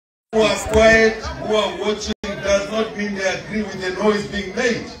who are quiet, who are watching, does not mean they agree with the noise being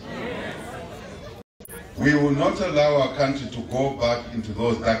made. We will not allow our country to go back into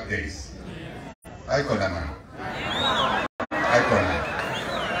those dark days. Icona man.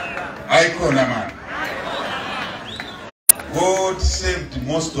 Icona man. God saved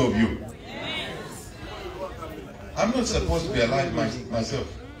most of you. I'm not supposed to be alive myself.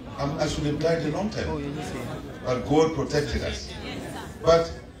 I should have died a long time. But God protected us.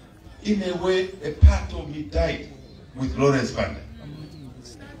 But in a way, a part of me died with Lawrence Banda,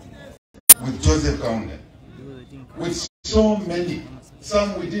 with Joseph Kaunda, with so many.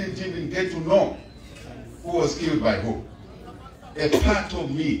 Some we didn't even get to know who was killed by who. A part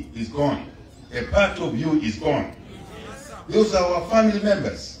of me is gone. A part of you is gone. Those are our family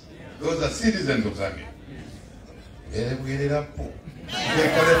members. Those are citizens of Zambia.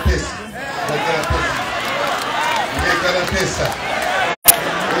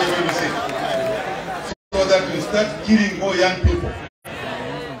 So that we start killing more young people.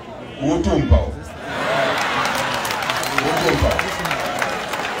 KUTUMPA UKO.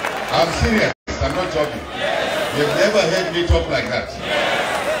 I'm serious, I'm not joking. You've never heard me talk like that.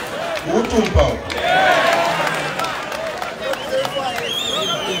 KUTUMPA UKO.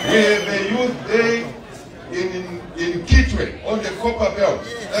 We have a youth day in Kitwe on the Copper Belt.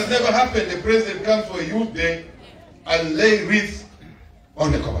 That's never happened. The president comes for a youth day and lay wreaths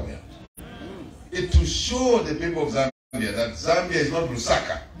on the Copper Belt. It's to show the people of Zambia that Zambia is not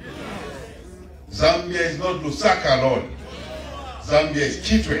Lusaka. Zambia is not Lusaka alone. Zambia is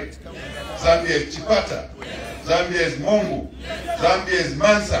Kitwe. Zambia is Chipata. Zambia is Mongu. Zambia is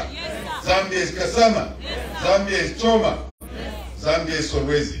Mansa. Zambia is Kasama. Zambia is Choma. Zambia is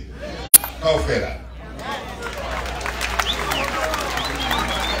Solwezi. Kaufera.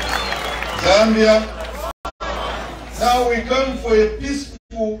 Zambia. Now we come for a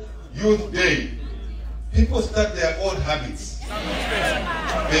peaceful youth day. People start their old habits.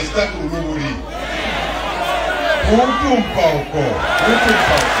 They start to rumuri. KUTUMPA UKO.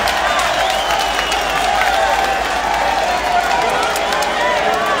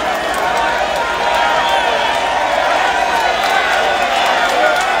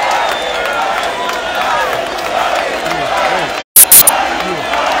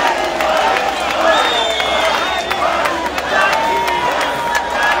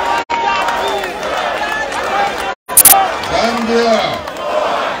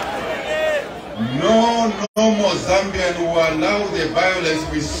 No more Zambian who allow the violence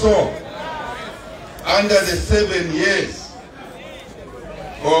we saw under the 7 years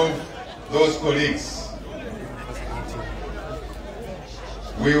of those colleagues.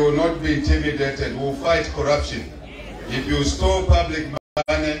 We will not be intimidated. We will fight corruption. If you store public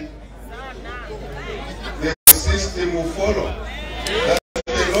money, the system will follow. That's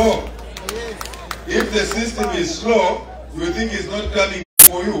the law. If the system is slow, you think it's not coming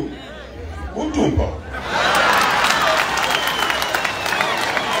for you. KUTUMPA.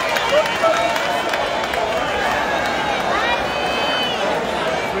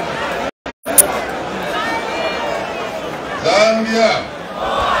 Zambia.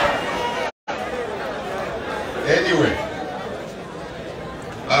 Anyway,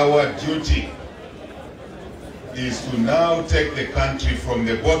 our duty is to now take the country from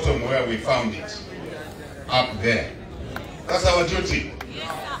the bottom where we found it, up there. That's our duty.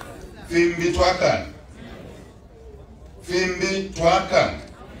 Fimbi twakan. Fimbi twakan.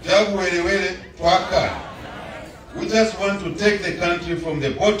 Jaguwelewele twakan. We just want to take the country from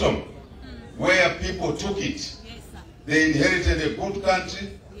the bottom where people took it. They inherited a good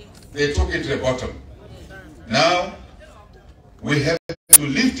country, they took it to the bottom. Now, we have to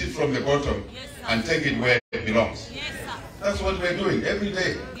lift it from the bottom and take it where it belongs. That's what we're doing every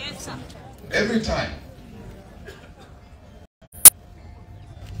day, every time.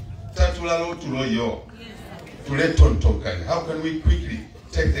 How can we quickly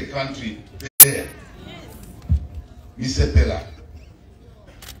take the country there? Misepela.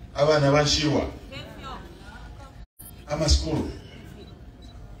 Abana bashiwa. Ama school.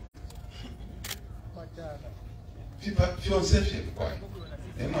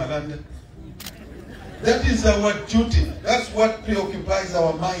 That is our duty. That's what preoccupies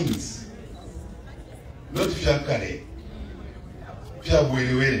our minds. Not Fiankare.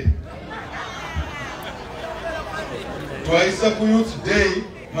 Fiabwelewele. Twice a youth day,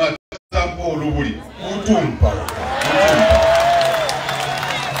 Matampo Luburi. KUTUMPA.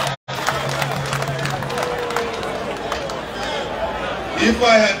 If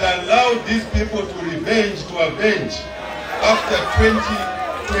I had allowed these people to avenge after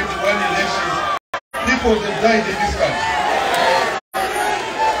 2021 elections, people would have died in this country.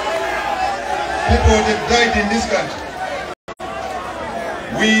 People would have died in this country.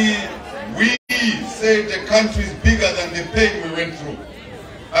 We said the country is bigger than the pain we went through.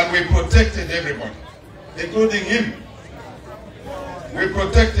 And we protected everybody, including him. We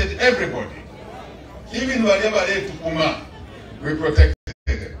protected everybody. Even whatever Kuma, we protected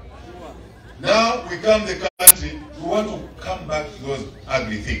them. Now we come to the country, we want to come back to those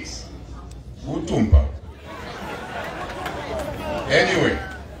ugly things. KUTUMPA. Anyway,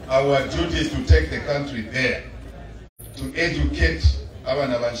 our duty is to take the country there, to educate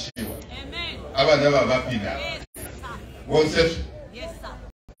abana banshiwa, abana babapina. Yes, sir.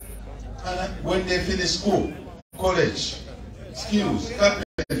 And when they finish school, college, skills,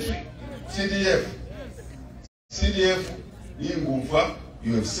 carpentry, CDF, Yingufa,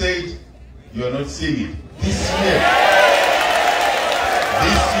 you have said you are not seeing it.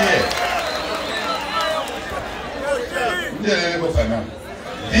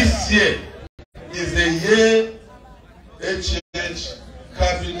 This year is the year HH,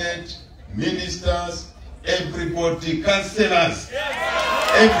 cabinet, ministers, everybody, councillors,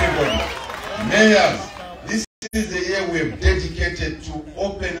 everybody, mayors. This is the year we have dedicated to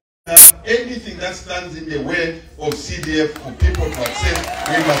open up anything that stands in the way of CDF for people to access.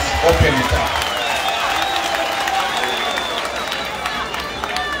 We must open it up.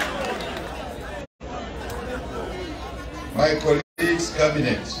 My colleagues,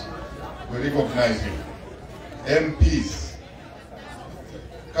 cabinet, we recognize you. MPs,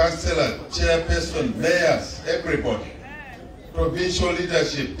 councillors, chairperson, mayors, everybody. Provincial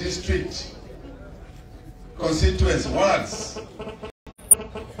leadership, district, constituents, wards,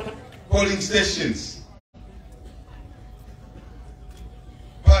 polling stations,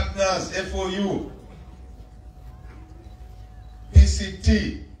 partners, FOU,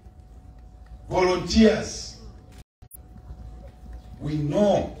 PCT, volunteers. We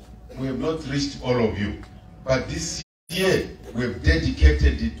know we have not reached all of you, but this year we have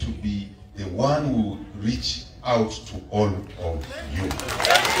dedicated it to be the one who will reach out to all of you.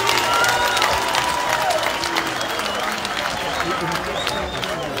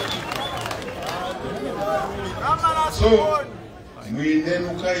 So,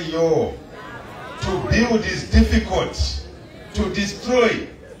 to build is difficult. To destroy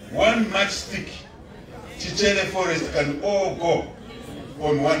one matchstick, Chichele Forest can all go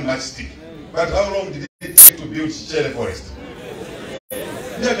on one matchstick. But how long did it take to build Chichele Forest?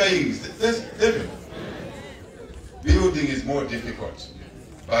 Building is more difficult,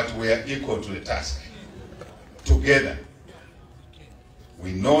 but we are equal to the task. Together,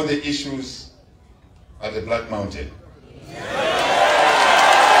 we know the issues at the Black Mountain.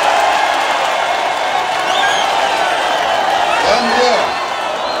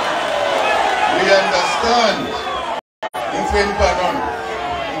 We understand.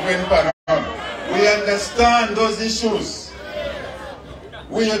 We understand those issues.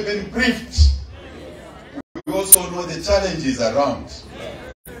 We have been briefed. We also know the challenges around.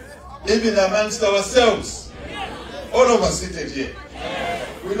 Even amongst ourselves, all of us seated here,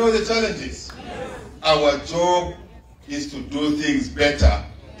 we know the challenges. Our job is to do things better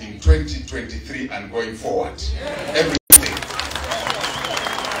in 2023 and going forward. Everything.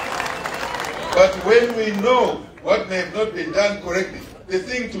 But when we know what may have not been done correctly, the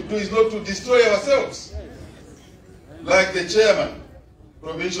thing to do is not to destroy ourselves. Like the chairman,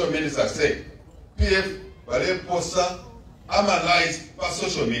 provincial minister said, PF, Bale Posa, analyzed per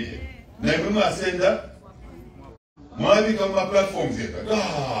social media. Naimuma senda, Mwabi kama platforms here.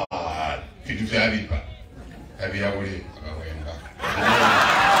 God, Kitwe Aripa. Kabiyawuli, Kabawenga.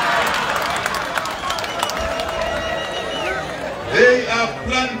 They are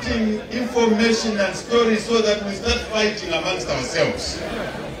planting information and stories so that we start fighting amongst ourselves.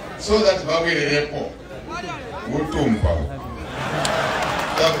 So that Bawele Repo, KUTUMPA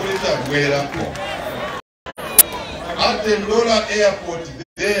UKO. At the Lola Airport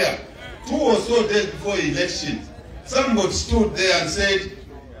there, 2 or so days before election, somebody stood there and said,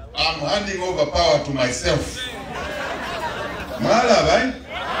 I'm handing over power to myself. I'm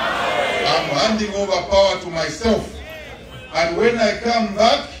handing over power to myself. And when I come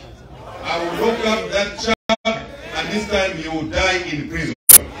back, I will lock up that child, and this time he will die in prison.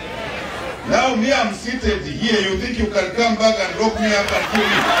 Now me, I'm seated here. You think you can come back and lock me up and kill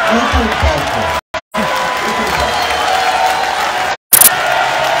me? KUTUMPA UKO.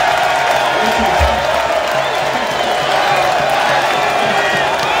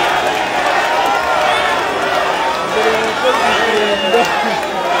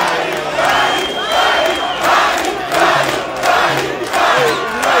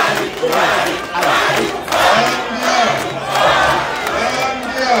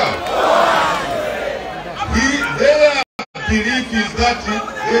 is that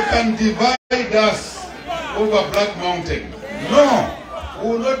they can divide us over Black Mountain. No, we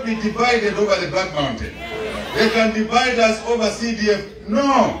will not be divided over the Black Mountain. They can divide us over CDF.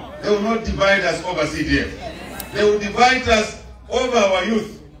 No, they will not divide us over CDF. They will divide us over our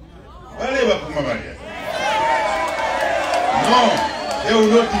youth. No, they will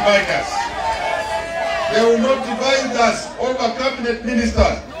not divide us. They will not divide us over cabinet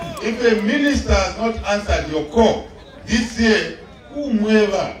ministers. If a minister has not answered your call this year,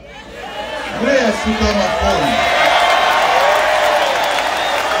 whomever, where Sukama phone?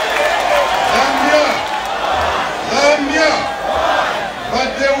 Zambia. But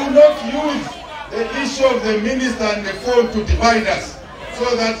they will not use the issue of the minister and the phone to divide us,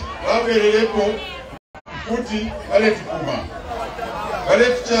 so that Wabelepo, Kuti, Waletikuma,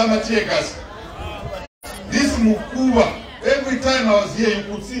 Waletichama Chekas. This Mukuba, every time I was here, you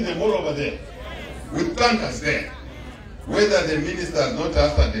could see them all over there, with tankers there. Whether the minister has not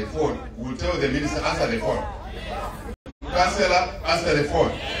answered the phone, we'll tell the minister, answer the phone. Councillor, answer the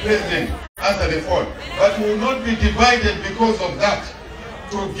phone. President, answer the phone. But we will not be divided because of that,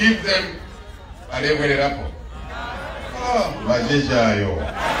 to give them a level rapport. Oh, Majeja yo.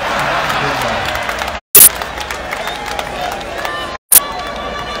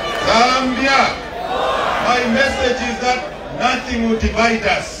 Zambia. My message is that nothing will divide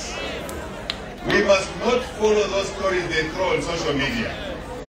us. We must not follow those stories they throw on social media.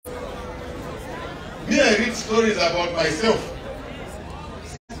 Me, I read stories about myself.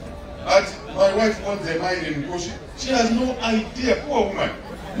 But my wife owns a mine in Bush. She has no idea, poor woman.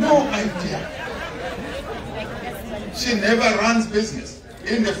 No idea. She never runs business.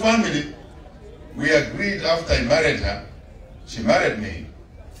 In the family, we agreed after I married her, she married me.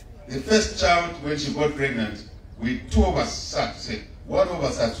 The first child, when she got pregnant, two of us sat, said, one of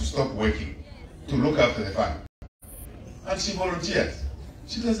us has to stop working to look after the family. And she volunteered.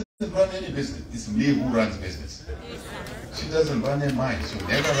 She doesn't run any business. It's me who runs business. She doesn't run a mine. She'll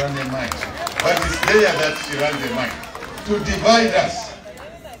never run a mine. But it's there that she runs a mine. To divide us.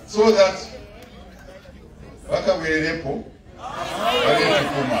 So that we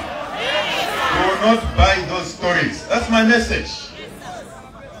will not buy those stories. That's my message.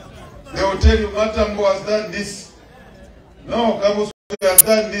 They will tell you Matambo has done this. No, Kabusu has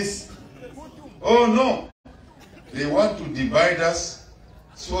done this. Oh no. They want to divide us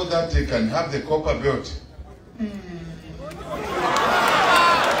so that they can have the copper belt.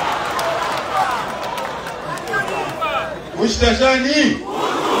 Ushtashani.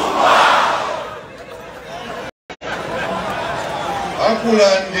 Akula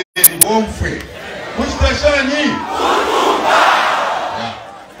ndi bomfwe. Ushtashani.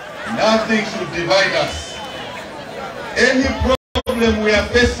 Nothing should divide us. Any problem we are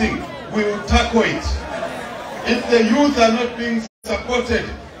facing, we will tackle it. If the youth are not being supported,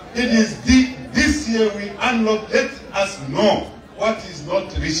 it is this year we unlock. Let us know what is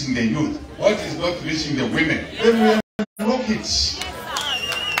not reaching the youth, what is not reaching the women. Then we unlock it.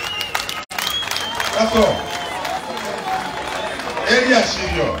 That's all. Area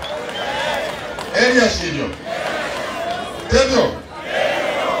Shiryo. Area Shiryo. Tell you.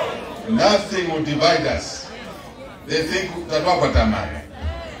 Nothing will divide us. They think that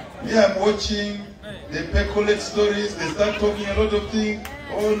me, I'm watching, they peculate stories, they start talking a lot of things.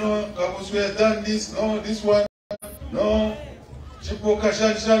 Oh no, Kabusu has done this, no, this one, no. Chipoka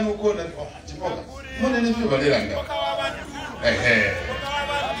Shan Uko, oh, Chipoka. No, any people there. Hey,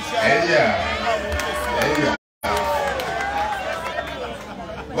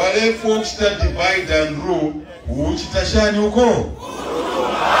 Wale folks that divide and rule, which Tashan Uko.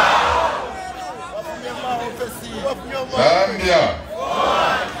 Zambia.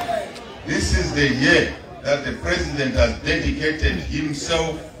 This is the year that the president has dedicated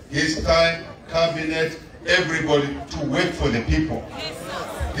himself, his time, cabinet, everybody to work for the people.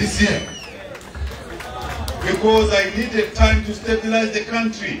 This year. Because I needed time to stabilize the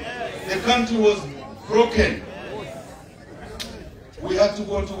country. The country was broken. We had to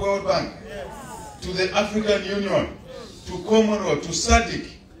go to World Bank, to the African Union, to Commonwealth, to SADC,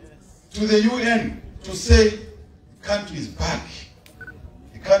 to the UN, to say, country is back.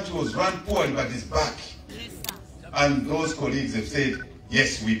 The country was run poorly, but it's back. And those colleagues have said,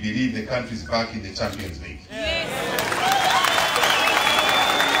 yes, we believe the country is back in the Champions League.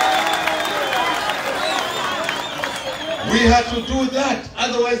 We had to do that.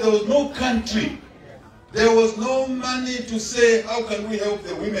 Otherwise, there was no country. There was no money to say, how can we help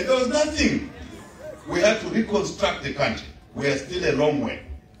the women? There was nothing. We had to reconstruct the country. We are still a long way.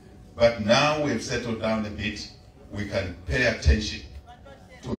 But now we have settled down a bit. We can pay attention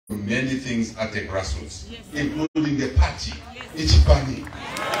to many things at the grassroots, including the party. Ichipani.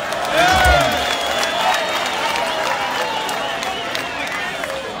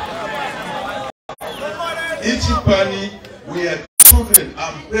 Ichipani, we are children.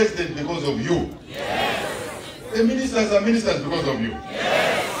 I'm president because of you. Yes. The ministers are ministers because of you.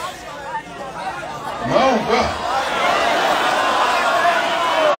 Yes.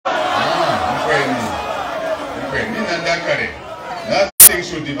 Nothing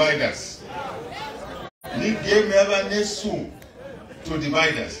should divide us. He gave me a nesu to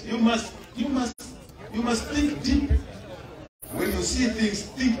divide us. You must think deep. When you see things,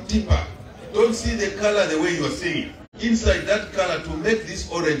 think deeper. Don't see the color the way you are seeing it. Inside that color, to make this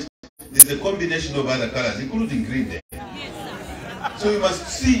orange, is a combination of other colors, including green there. Yes, so you must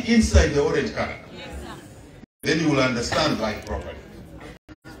see inside the orange color. Yes, then you will understand life properly.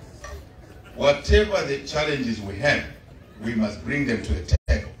 Whatever the challenges we have, we must bring them to the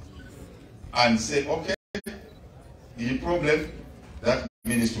table and say, okay, the problem that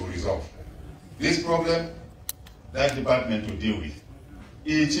ministry will resolve. This problem, that department will deal with.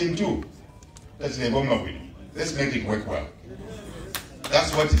 Each in two. Let's make it work well.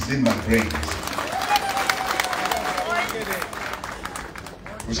 That's what is in my brain.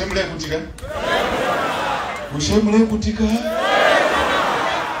 Ushemule kutika? Ushemule kutika?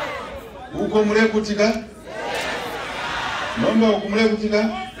 Uko mule kutika? Nomba ukumule kutika?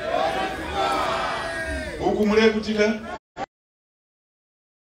 Ukumule kutika?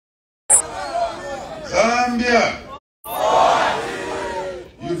 Zambia!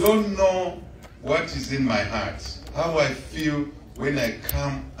 You don't know what is in my heart, how I feel when I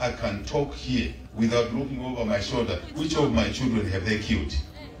come. I can talk here without looking over my shoulder. Which of my children have they killed?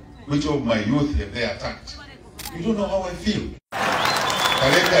 Which of my youth have they attacked? You don't know how I feel.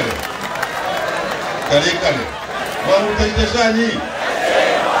 Kale kale. Kale kale. Wangu tajitashani.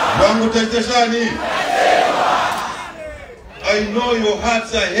 Wangu tajitashani. I know your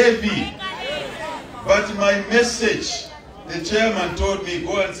hearts are heavy, but my message, the chairman told me,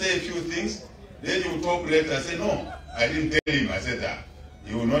 go and say a few things, then you talk later. I said, no, I didn't tell him. I said,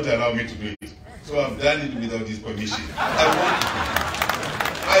 he will not allow me to do it. So I've done it without his permission.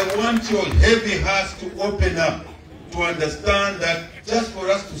 I want your heavy hearts to open up, to understand that just for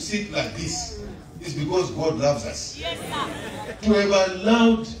us to sit like this is because God loves us. Yes, sir. To have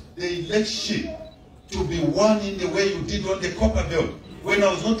allowed the election to be won in the way you did on the Copper Belt, when I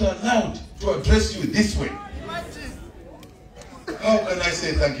was not allowed to address you this way. How can I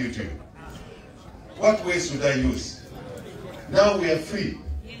say thank you to you? What ways should I use? Now we are free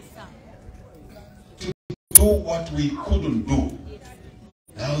to do what we couldn't do.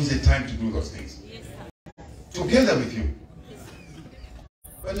 Now is the time to do those things. Together with you.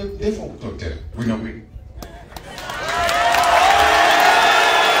 But therefore, we know we.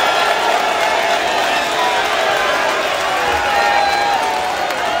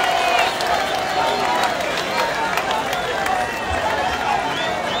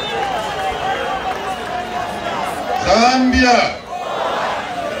 Zambia.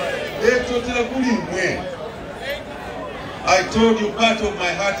 I told you part of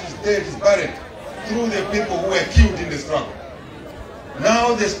my heart is dead, is buried through the people who were killed in the struggle.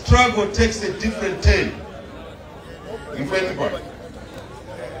 Now the struggle takes a different turn.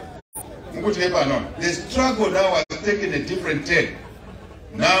 The struggle now has taken a different turn.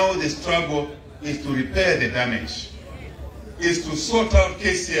 Now the struggle is to repair the damage, is to sort out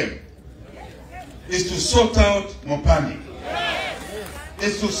KCM, is to sort out Mopani,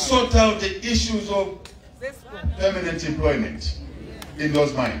 is to sort out the issues of permanent employment in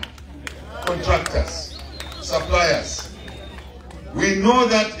those mines, contractors, suppliers. We know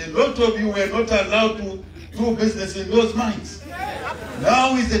that a lot of you were not allowed to do business in those mines.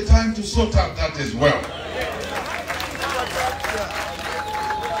 Now is the time to sort out that as well.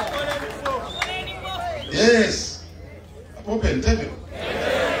 Yes.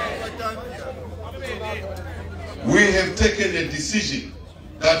 We have taken a decision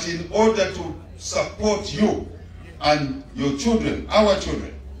that in order to support you and your children, our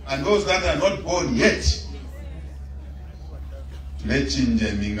children, and those that are not born yet, let's change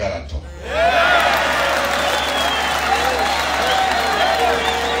Mingalato.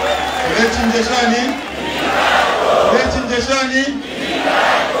 Let's change Shani. Let's change Shani.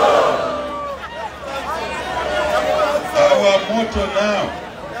 Our motto now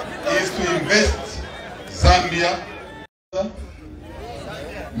is to invest Zambia,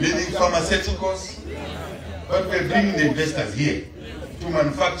 meaning pharmaceuticals, but we're bringing the investors here, to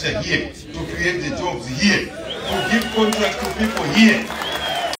manufacture here, to create the jobs here, to give contracts to people here.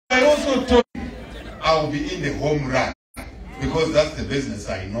 I also told you I will be in the home run, because that's the business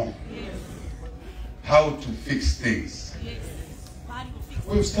I know. how to fix things.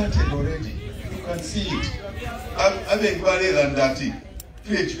 We've started already. You can see it. I think that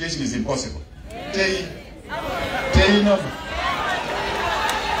free education is impossible. Tell you no.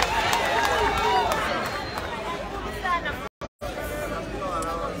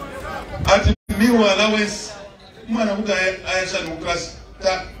 At meal allowance, mwana kuta ayasha nuklasi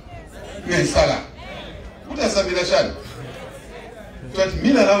ta mensala. Kuta sabila shani. Tuati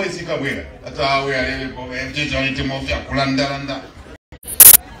meal allowance ikabwera. Ata awe alele kwa mjiji waniti mofya kulanda.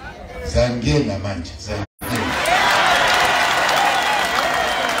 Zangena manje, zangena.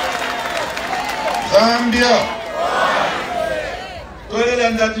 Zambia. Tuwele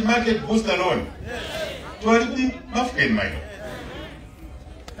andati market booster loan. Tuwali kudi mafuka in mayo.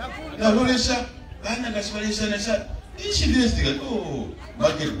 Na lolesha, ana kaswalisha na sha. Ishi destiga,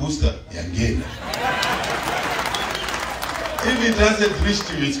 market booster yangena. If it hasn't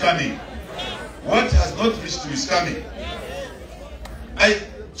reached you, it's coming. What has not reached you is coming.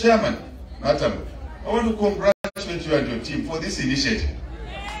 Chairman, Madam, I want to congratulate you and your team for this initiative.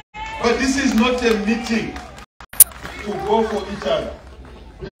 But this is not a meeting to go for each other.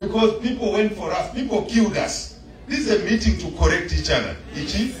 Because people went for us, people killed us. This is a meeting to correct each other.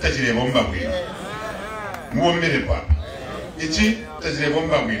 Ichi tajirevomba wina. Muomere papa. Ichi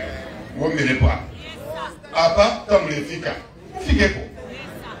tajirevomba wina. Muomere papa. Apa tamulefika. Figeko.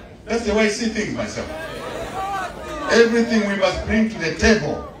 That's the way I see things myself. Everything we must bring to the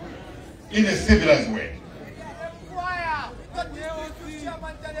table in a civilized way.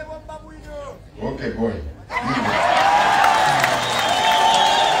 Okay, boy.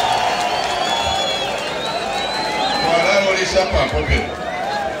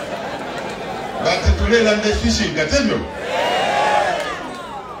 But today land the fishing, Gatemio.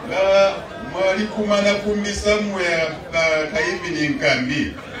 Kumana kumbi somewhere evening can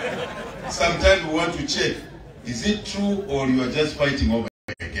be. Sometimes we want to check. Is it true or you are just fighting over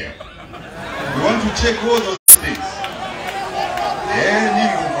a girl? We want to check all those things.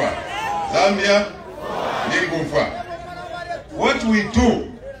 Zambia, what we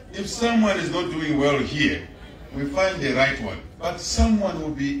do, if someone is not doing well here, we find the right one. But someone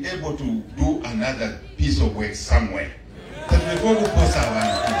will be able to do another piece of work somewhere.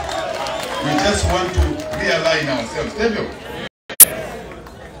 We just want to realign ourselves.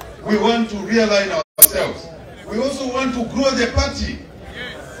 We want to realign ourselves. We also want to grow the party.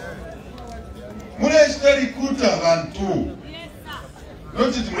 Mureshita recruiter abantu.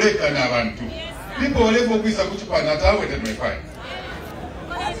 Not it mureka na abantu. People walevo kwisa kuchipana tawe tetuefai.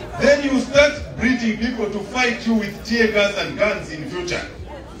 Then you start breeding people to fight you with tear gas and guns in future.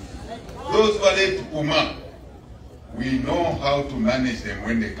 Those who are late to Uma, we know how to manage them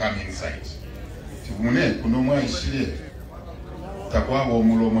when they come inside. Mune kunomwa ishile. Takwa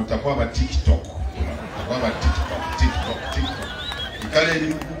mulomo takwa ba TikTok. Takwa TikTok. Ikale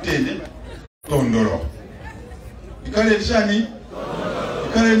ni mtende tondoro. Ikale nishani.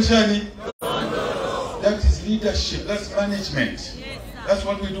 That is leadership. That's management. That's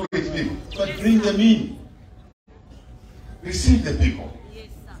what we do with people. But bring them in. Receive the people.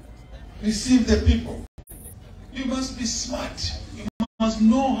 Receive the people. You must be smart. You must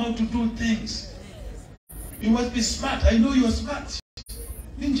know how to do things. You must be smart. I know you are smart.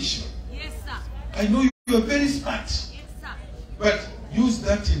 Yes, sir. I know you are very smart. Yes, sir. But use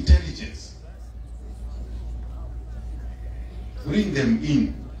that intelligence. Bring them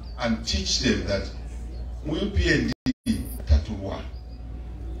in and teach them that UPND taturwa.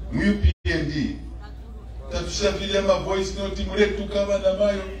 UPND tatushavilema voice note mure tukava na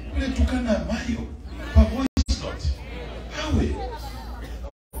mayo. Mure tukana mayo. Pa voice note. Hawe.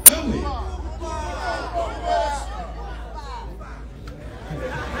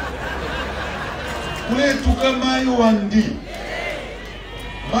 Mure tuka mayo wandi.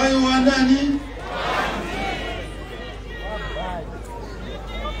 Mayo wanani?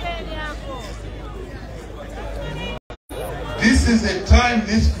 This is a time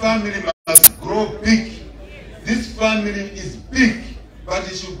this family must grow big. This family is big, but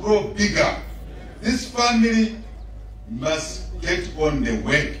it should grow bigger. This family must get on the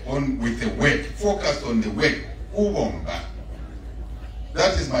work, with the work, focus on the work. Ubomba.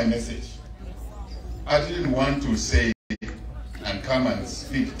 That is my message. I didn't want to say and come and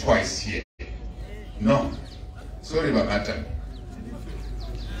speak twice here. No. Sorry about that.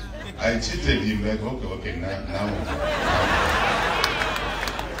 I cheated him like, okay,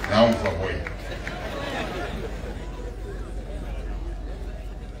 now for boy.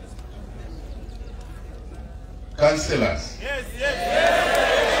 Councillors. Yes.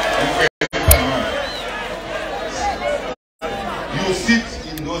 You sit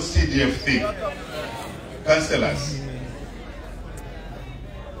in those CDF things. councillors,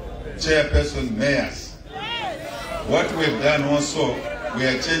 chairpersons, mayors. What we've done also, we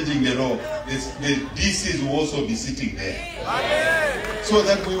are changing the law. The DCs will also be sitting there, so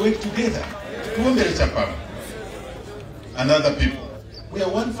that we work together. And other people. We are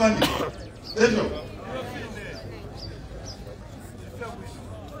one family.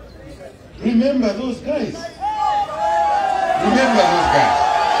 Remember those guys. Remember those guys.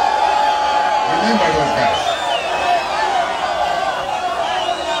 Remember those guys.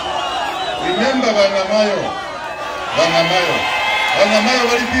 Remember Banamayo. Banamayo. Banamayo,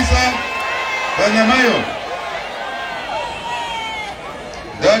 what is this? Banamayo.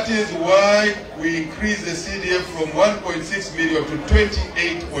 That is why we increased the CDF from 1.6 million to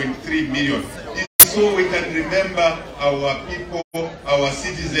 28.3 million. It's so we can remember our people, our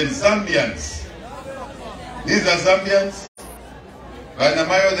citizens, Zambians. These are Zambians.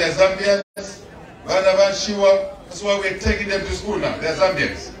 Banamayo, they are Zambians. Banaban Shiwa, that's why we're taking them to school now. They are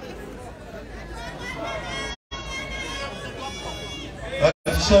Zambians.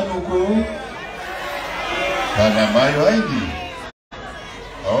 Banamayo ID.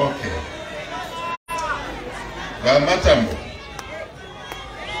 Okay. Gamatambo.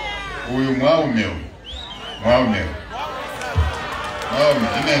 Uyu mwaume. Mwaume. Mwaume.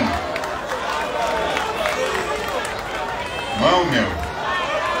 Amen. Mwaume.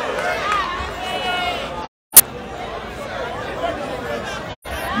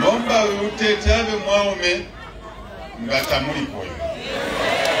 Nomba utetabe mwaume ngatamuli koyo.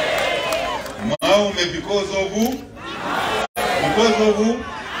 Mwaume because of who? Because of who?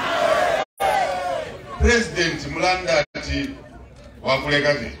 President Mulanda ati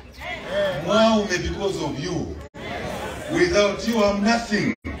wakulegate. Mwaume because of you. Without you I'm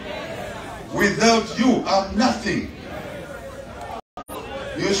nothing. Without you I'm nothing.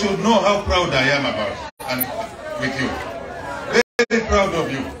 You should know how proud I am about and with you. Very proud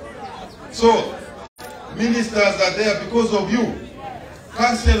of you. So ministers are there because of you.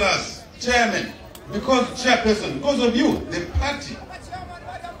 Councillors, chairmen, chairperson, because of you, the party.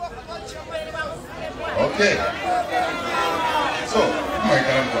 Okay. So,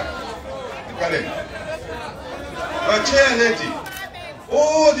 but chair lady,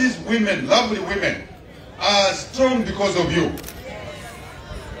 all these women, lovely women, are strong because of you.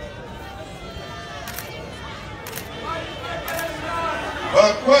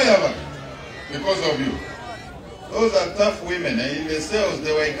 But why because of you? Those are tough women, and in the sales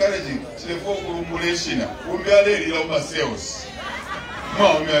they were encouraging sales.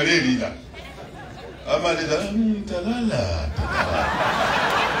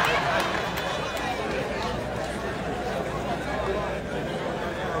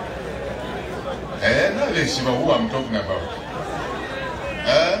 Who I'm talking about?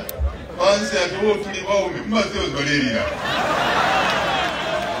 Fancy at all to the woman, must was Valeria.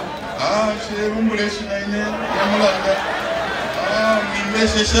 She rumulation in Yamulanga.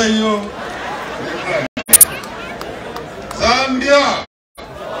 Zambia.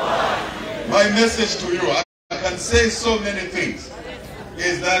 My message to you, I can say so many things,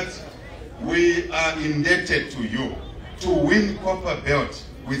 is that we are indebted to you to win Copper Belt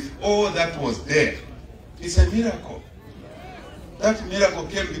with all that was there. It's a miracle. That miracle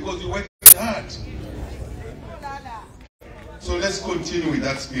came because you worked hard. So let's continue with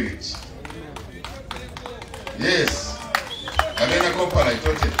that spirit. Yes. Agena Copper, I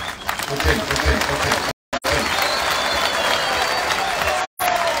taught it. Okay.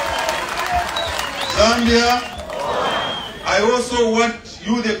 Zambia, I also want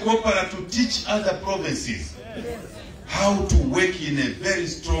you, the corporate, to teach other provinces how to work in a very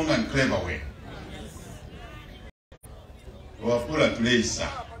strong and clever way.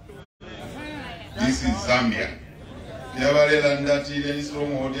 This is Zambia.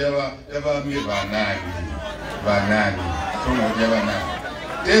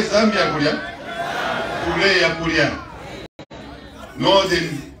 Zambia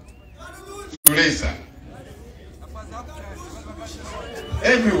Northern Tulesa.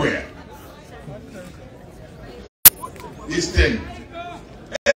 Everywhere. Eastern.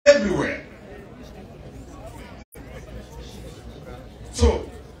 Everywhere. So,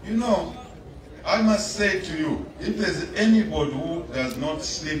 you know, I must say to you, if there's anybody who does not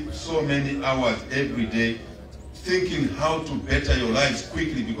sleep so many hours every day, thinking how to better your lives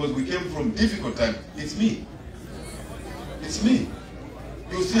quickly, because we came from difficult times, it's me. It's me.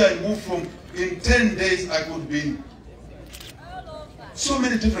 You see, I moved from, in 10 days, I could be in so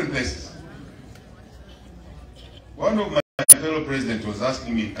many different places. One of my fellow presidents was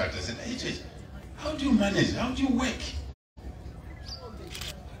asking me in Kata, I said, hey, how do you manage? How do you work?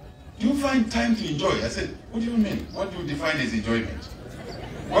 do you find time to enjoy? I said, what do you mean? What do you define as enjoyment?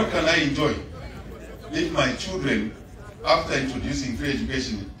 What can I enjoy if my children, after introducing free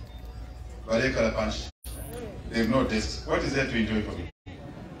education, they have no desks? What is there to enjoy for me?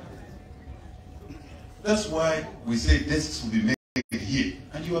 That's why we say desks will be made here.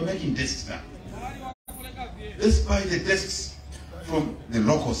 And you are making desks now. Let's buy the desks from the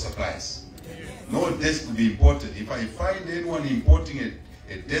local suppliers. No desk will be imported. If I find anyone importing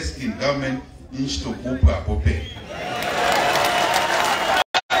a desk in government, KUTUMPA UKO.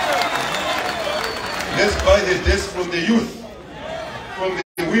 Let's buy the desk from the youth, from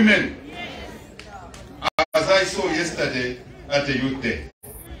the women. As I saw yesterday at the Youth Day.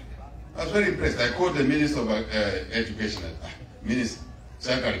 I was very impressed. I called the Minister of Education, Minister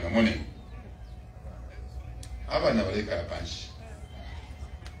Sakari Mamone.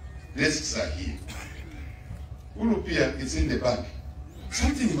 Desks are here. Ulupia, it's in the bank.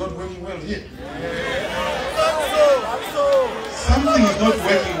 Something is not working well here. Something is not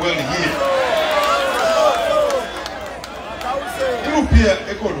working well here. Ulupia,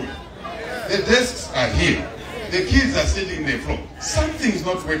 Ekolu. The desks are here. The kids are sitting in the floor. Something is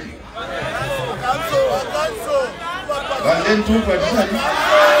not working. But then two partitions.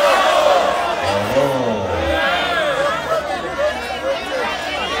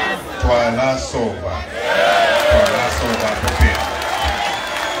 Twala soba.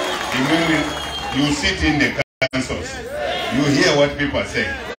 You sit in the councils. You hear what people are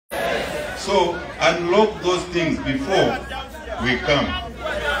saying. So unlock those things before we come.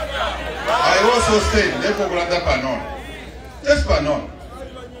 I also said, just Panon.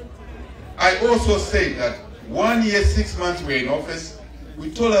 I also said that 1 year, 6 months we were in office, we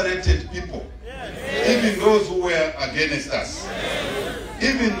tolerated people, even those who were against us,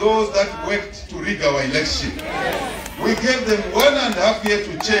 even those that worked to rig our election. We gave them 1.5 years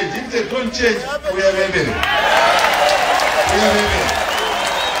to change. If they don't change, we are rebelling. We are rebelling.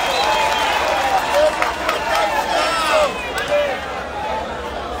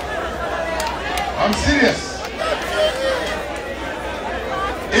 I'm serious.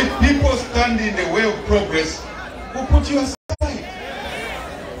 If people stand in the way of progress, we'll put you aside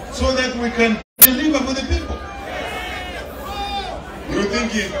so that we can deliver for the people. You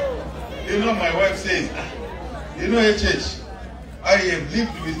think you know, my wife says, you know, HH, I have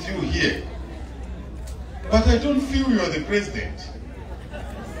lived with you here, but I don't feel you are the president.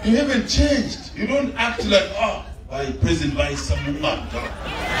 You haven't changed. You don't act like, oh, by President Vice Samuman.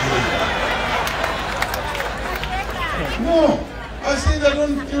 No, I said I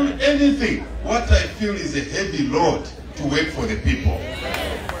don't feel anything. What I feel is a heavy load to work for the people.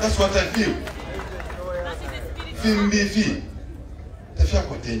 That's what I feel. Fimbifi,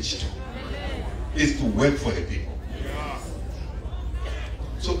 is to work for the people.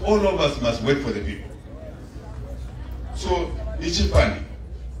 So all of us must work for the people. So, Ichipani,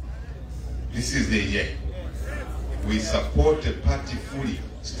 this is the year. We support the party fully,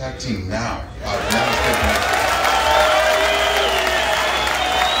 starting now.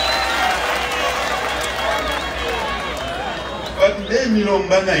 But let me know,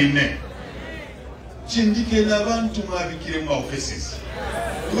 Chindike Navantu Mavikire offices.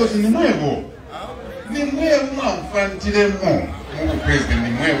 Because in the Nuevo, President,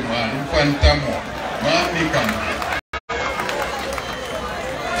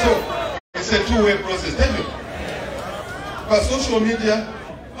 so it's a two-way process. Tell you. But social media,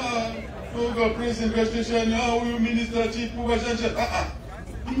 President, President, how you minister, chief,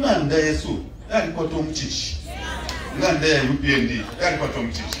 Nanda Yesu, that Nanda UPND, that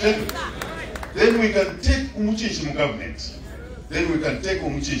then we can take Umuchishi government. Then we can take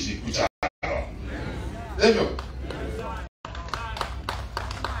Umuchishi Kucharo. There you go.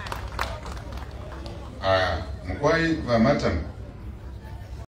 Mkwai Vamatam,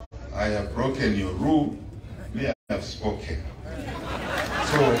 I have broken your rule, me I have spoken.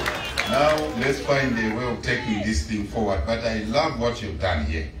 So now let's find a way of taking this thing forward. But I love what you've done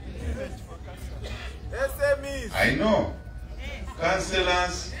here. I know.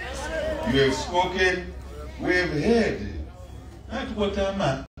 Councillors, you have spoken, we have heard. Not what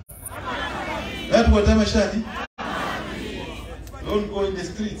I'm Shadi. Don't go in the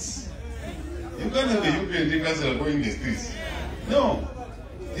streets. You can't have the UPND councillor going in the streets. No.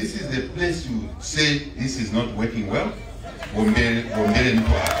 This is the place you say this is not working well. There's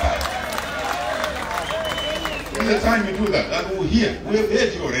a time you do that. And we're here. We have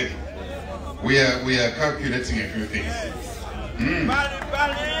heard you already. We are calculating a few things.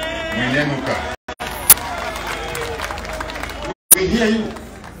 We hear you.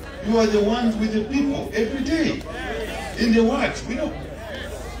 You are the ones with the people every day. In the words, we know.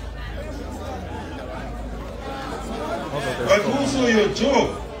 but also your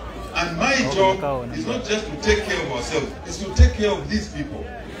job. And my job is not just to take care of ourselves, it's to take care of these people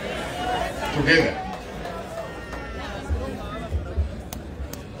together.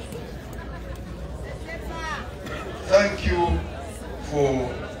 Thank you for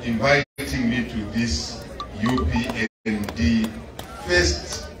inviting me to this UPND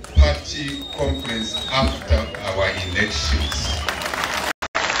first party conference after our elections.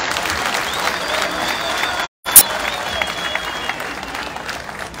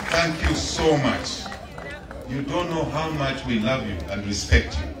 Thank you so much. You don't know how much we love you and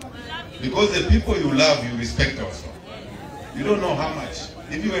respect you. Because the people you love, you respect also. You don't know how much.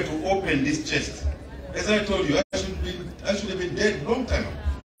 If you were to open this chest, as I told you, I should have been dead a long time ago.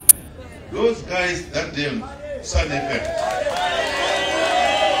 Those guys that day on Sun FM.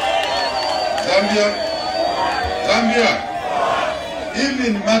 Zambia,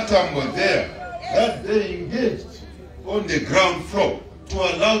 even Matambo there, that they engaged on the ground floor to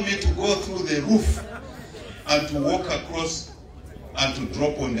allow me to go through the roof and to walk across and to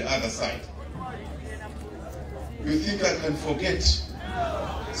drop on the other side. You think I can forget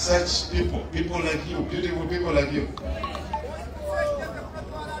such people, people like you, beautiful people like you?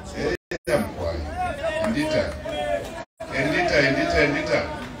 Endita.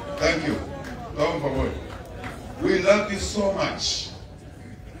 Thank you. Don't forget. We love you so much.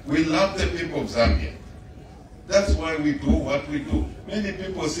 We love the people of Zambia. That's why we do what we do. Many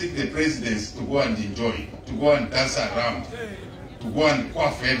people seek the presidents to go and enjoy, to go and dance around, to go and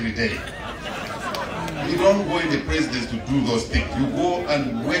quaff every day. You don't go in the presidents to do those things. You go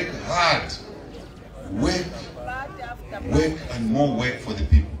and work hard. Work and more work for the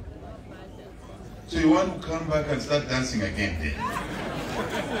people. So you want to come back and start dancing again then?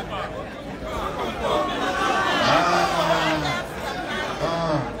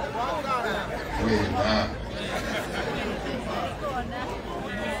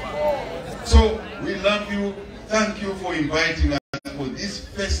 So we love you. Thank you for inviting us for this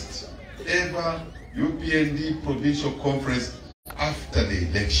first ever UPND provincial conference after the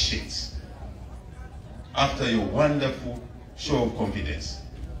elections. After your wonderful show of confidence.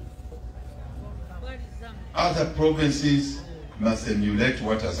 Other provinces must emulate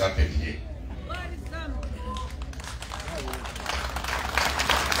what has happened here.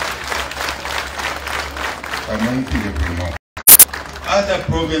 Other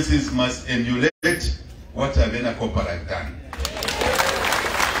provinces must emulate what Avena Copper has done.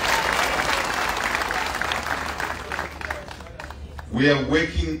 We are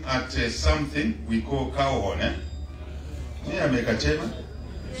working at something we call cow horn.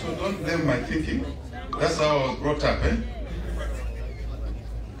 So don't blame my thinking. That's how I was brought up.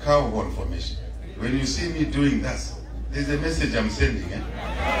 Cow horn formation. When you see me doing that, there's a message I'm sending.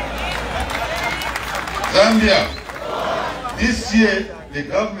 Zambia, this year the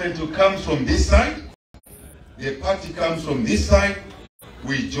government who comes from this side, the party comes from this side,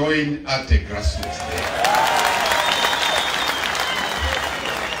 we join at the grassroots there.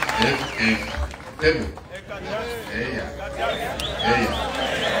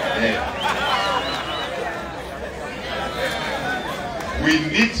 We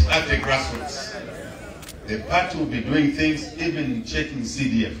meet at the grassroots. The party will be doing things, even checking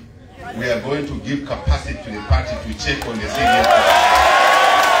CDF. We are going to give capacity to the party to check on the CDF.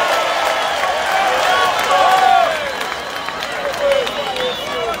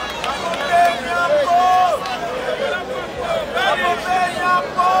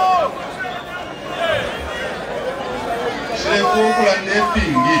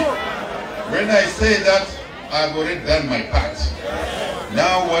 When I say that, I've already done my part.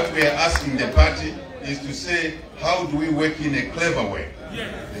 Now what we are asking the party is to say, how do we work in a clever way?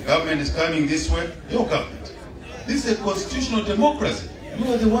 The government is coming this way, your government. This is a constitutional democracy.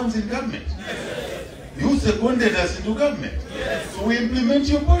 You are the ones in government. You seconded us into government. So we implement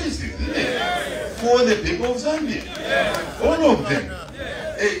your policies, isn't it? For the people of Zambia. All of them.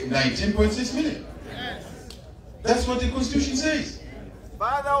 19.6 million. That's what the Constitution says.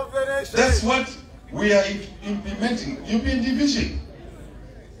 That's what we are implementing. UPND vision.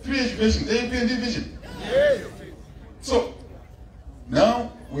 Free education, the UPND vision. So,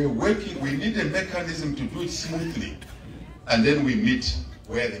 now we're working, we need a mechanism to do it smoothly. And then we meet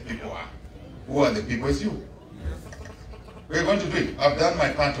where the people are. Who are the people? It's you. We're going to do it. I've done my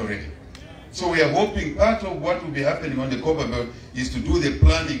part already. So we are hoping part of what will be happening on the Copper Belt is to do the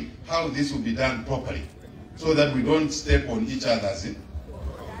planning, how this will be done properly. So that we don't step on each other's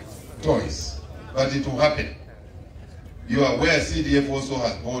toys. But it will happen. You are aware CDF also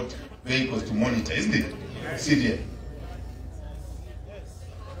has bought vehicles to monitor, isn't it? CDF.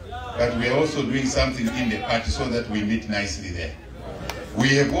 but we are also doing something in the party so that we meet nicely there. We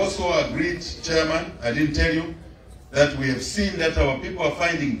have also agreed, Chairman, I didn't tell you, that we have seen that our people are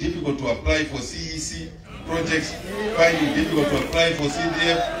finding difficult to apply for CEC projects, finding difficult to apply for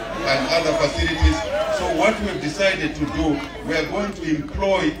CDF and other facilities. So what we have decided to do, we are going to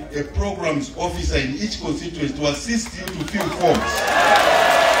employ a programs officer in each constituency to assist you to fill forms.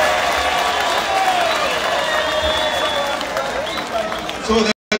 So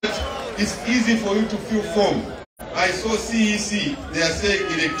that it's easy for you to fill forms. I saw CEC, they are saying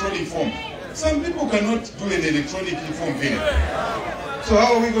electronic form. Some people cannot do an electronic form filling. So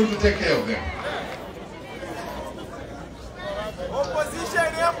how are we going to take care of them? Opposition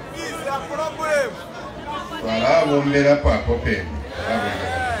is a problem.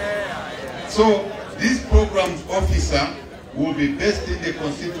 So this programs officer will be based in the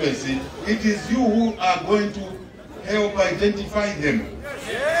constituency. It is you who are going to help identify them,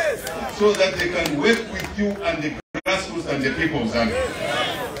 so that they can work with you and the grassroots and the people of Zambia.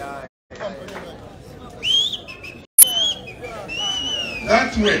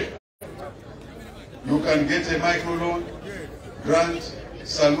 That way, you can get a microloan, grant,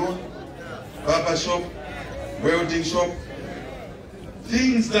 salon, barber shop, welding shop,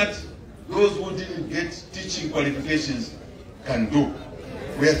 things that those who didn't get teaching qualifications can do.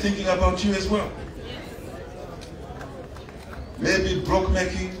 We are thinking about you as well. Maybe block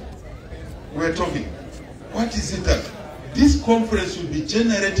making, we're talking. What is it that this conference should be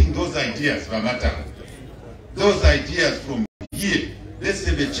generating those ideas, Ramata? Those ideas from here. Let's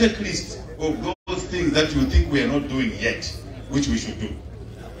have a checklist of those things that you think we are not doing yet, which we should do.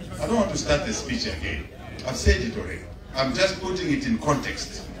 I don't want to start the speech again. I've said it already. I'm just putting it in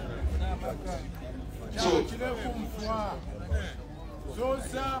context. So,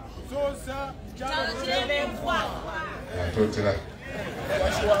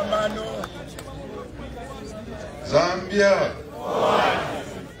 Zambia.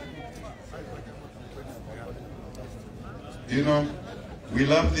 You know, we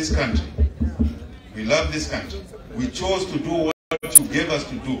love this country. We love this country. We chose to do what you gave us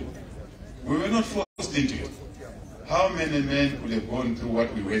to do. We were not forced into it. How many men could have gone through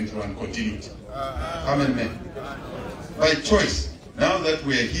what we went through and continued? How many men? By choice. Now that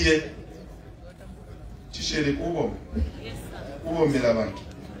we are here,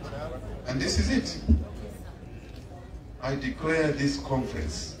 and this is it. I declare this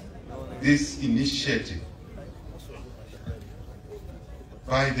conference, this initiative,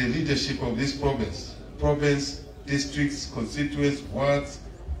 by the leadership of this province, districts, constituents, wards,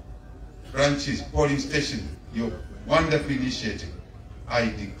 branches, polling stations, your wonderful initiative, I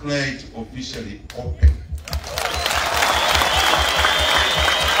declare it officially open.